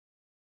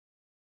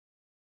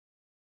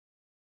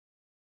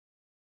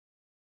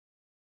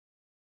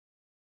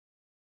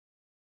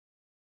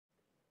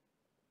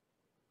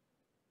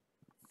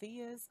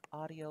Thea's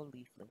audio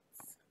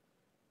leaflets,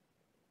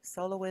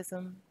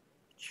 Soloism,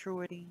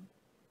 Truity,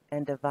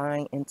 and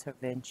Divine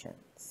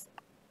Interventions,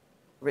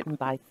 written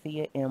by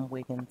Thea M.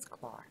 Wiggins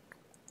Clark.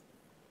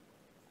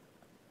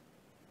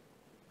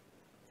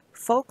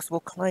 Folks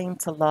will claim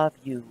to love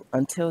you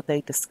until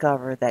they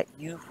discover that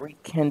you've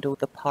rekindled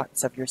the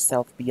parts of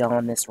yourself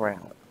beyond this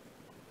realm,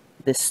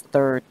 this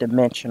third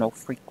dimensional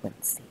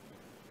frequency.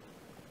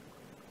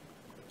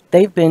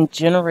 They've been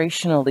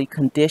generationally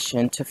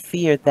conditioned to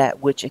fear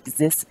that which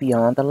exists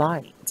beyond the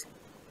light.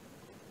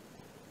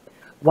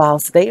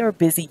 Whilst they are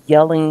busy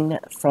yelling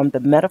from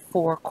the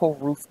metaphorical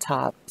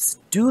rooftops,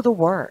 do the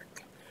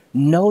work,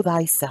 know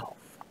thyself.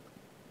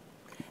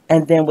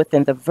 And then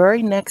within the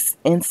very next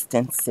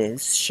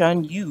instances,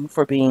 shun you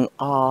for being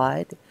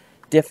odd,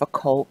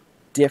 difficult,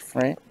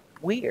 different,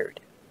 weird.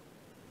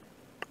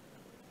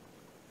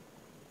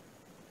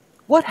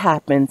 What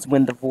happens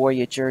when the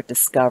voyager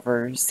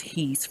discovers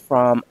he's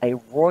from a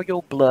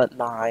royal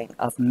bloodline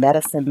of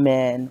medicine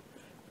men,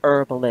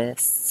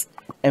 herbalists,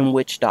 and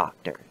witch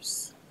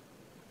doctors?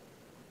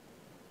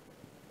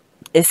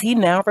 Is he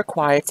now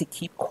required to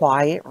keep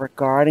quiet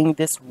regarding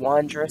this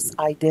wondrous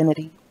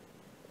identity?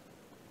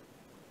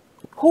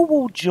 Who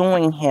will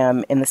join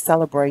him in the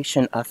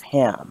celebration of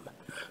him,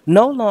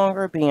 no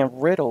longer being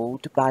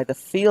riddled by the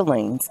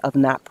feelings of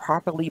not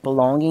properly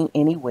belonging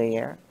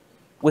anywhere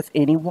with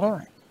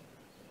anyone?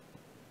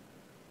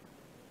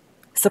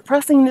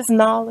 Suppressing this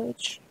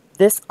knowledge,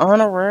 this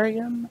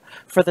honorarium,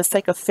 for the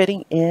sake of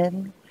fitting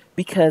in,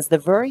 because the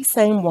very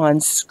same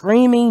ones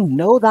screaming,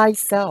 "Know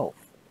thyself,"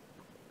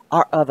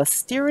 are of a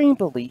steering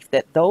belief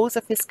that those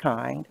of his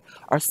kind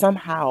are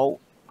somehow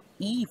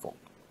evil,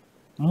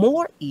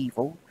 more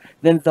evil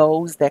than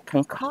those that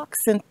concoct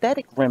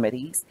synthetic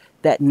remedies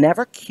that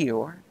never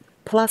cure,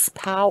 plus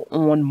pile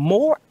on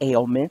more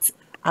ailments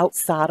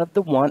outside of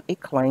the one it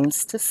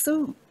claims to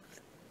soothe.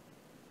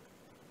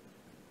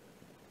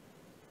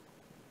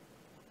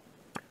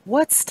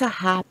 What's to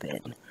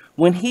happen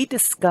when he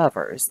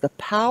discovers the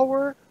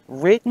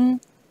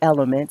power-ridden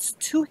elements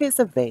to his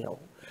avail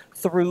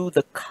through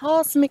the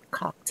cosmic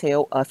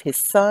cocktail of his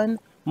sun,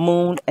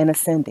 moon, and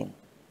ascending?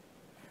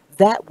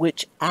 That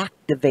which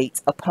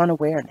activates upon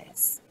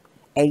awareness,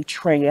 a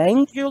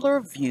triangular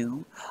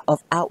view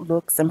of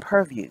outlooks and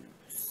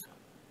purviews.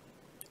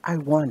 I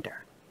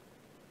wonder.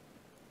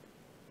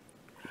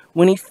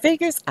 When he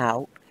figures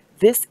out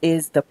this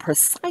is the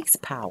precise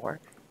power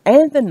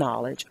and the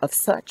knowledge of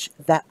such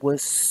that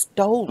was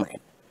stolen,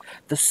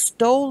 the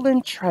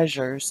stolen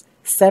treasures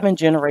 7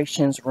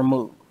 generations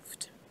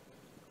removed.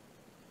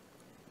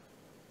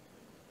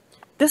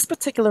 This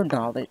particular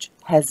knowledge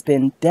has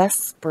been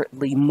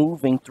desperately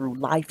moving through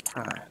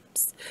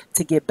lifetimes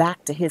to get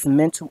back to his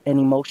mental and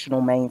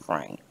emotional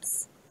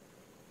mainframes.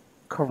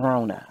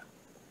 Corona.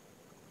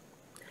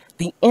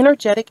 The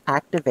energetic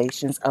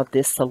activations of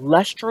this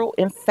celestial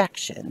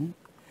infection,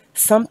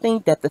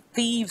 something that the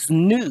thieves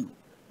knew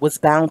was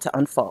bound to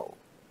unfold.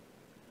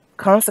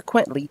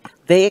 Consequently,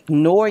 they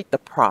ignored the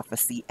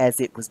prophecy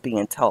as it was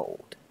being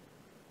told.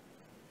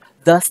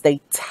 Thus, they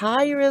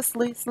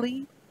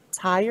tirelessly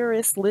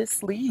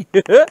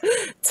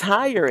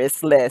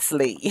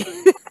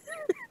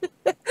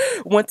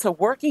went to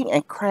working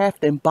and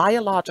crafting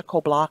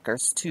biological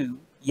blockers to,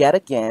 yet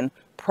again,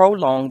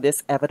 prolong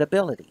this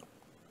inevitability.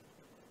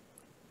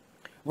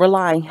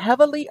 Relying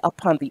heavily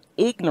upon the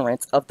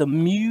ignorance of the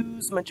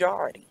muse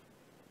majority.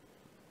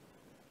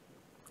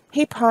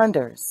 He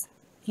ponders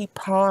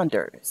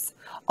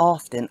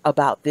often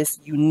about this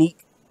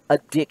unique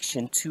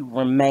addiction to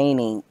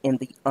remaining in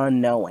the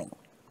unknowing.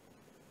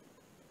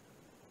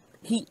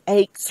 He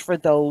aches for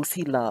those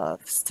he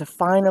loves to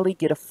finally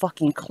get a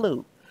fucking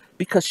clue,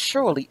 because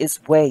surely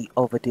it's way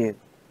overdue.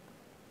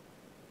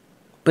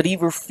 But he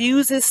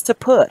refuses to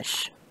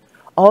push,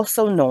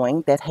 also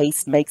knowing that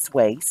haste makes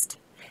waste,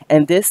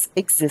 and this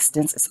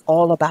existence is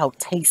all about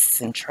tastes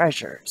and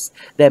treasures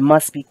that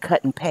must be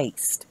cut and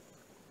paste.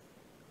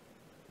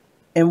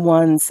 In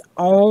one's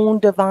own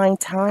divine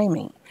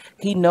timing,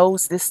 he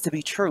knows this to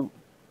be true.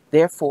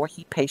 Therefore,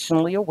 he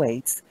patiently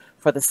awaits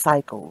for the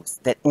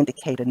cycles that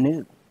indicate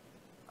anew,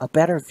 a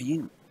better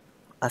view,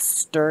 a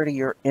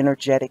sturdier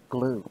energetic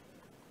glue.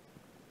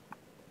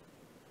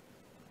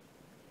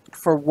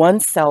 For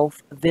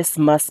oneself, this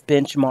must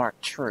benchmark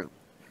true.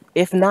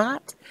 If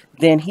not,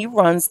 then he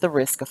runs the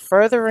risk of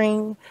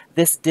furthering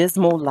this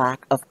dismal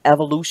lack of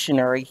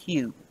evolutionary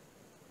hue.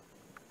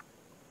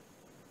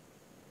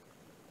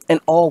 And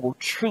all will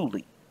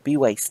truly be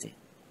wasted.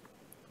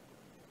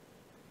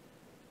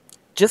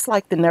 Just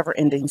like the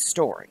never-ending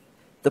story,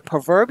 the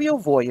proverbial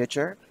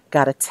voyager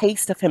got a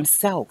taste of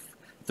himself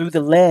through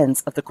the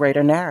lens of the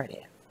greater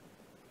narrative.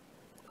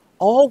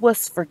 All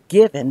was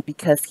forgiven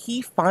because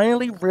he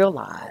finally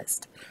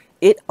realized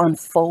it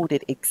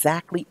unfolded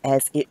exactly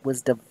as it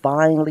was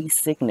divinely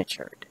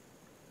signatured.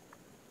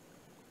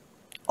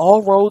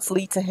 All roads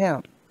lead to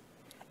him,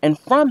 and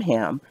from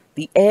him,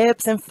 the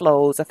ebbs and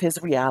flows of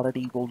his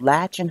reality will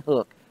latch and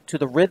hook to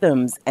the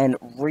rhythms and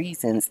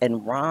reasons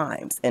and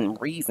rhymes and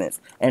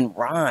reasons and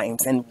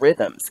rhymes and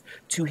rhythms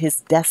to his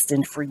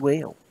destined free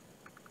will.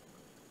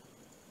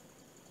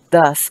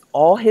 Thus,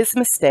 all his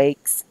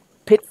mistakes,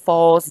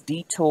 pitfalls,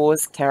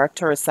 detours,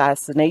 character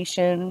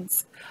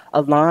assassinations,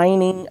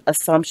 aligning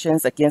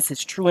assumptions against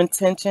his true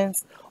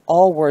intentions,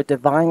 all were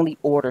divinely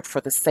ordered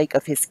for the sake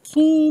of his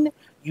keen,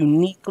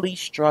 uniquely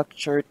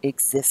structured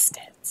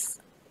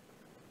existence.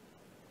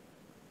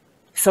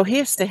 So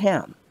here's to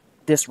him,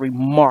 this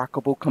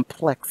remarkable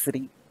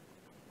complexity,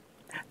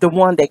 the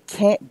one that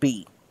can't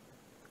be,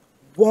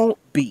 won't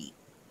be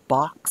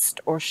boxed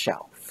or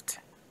shelved.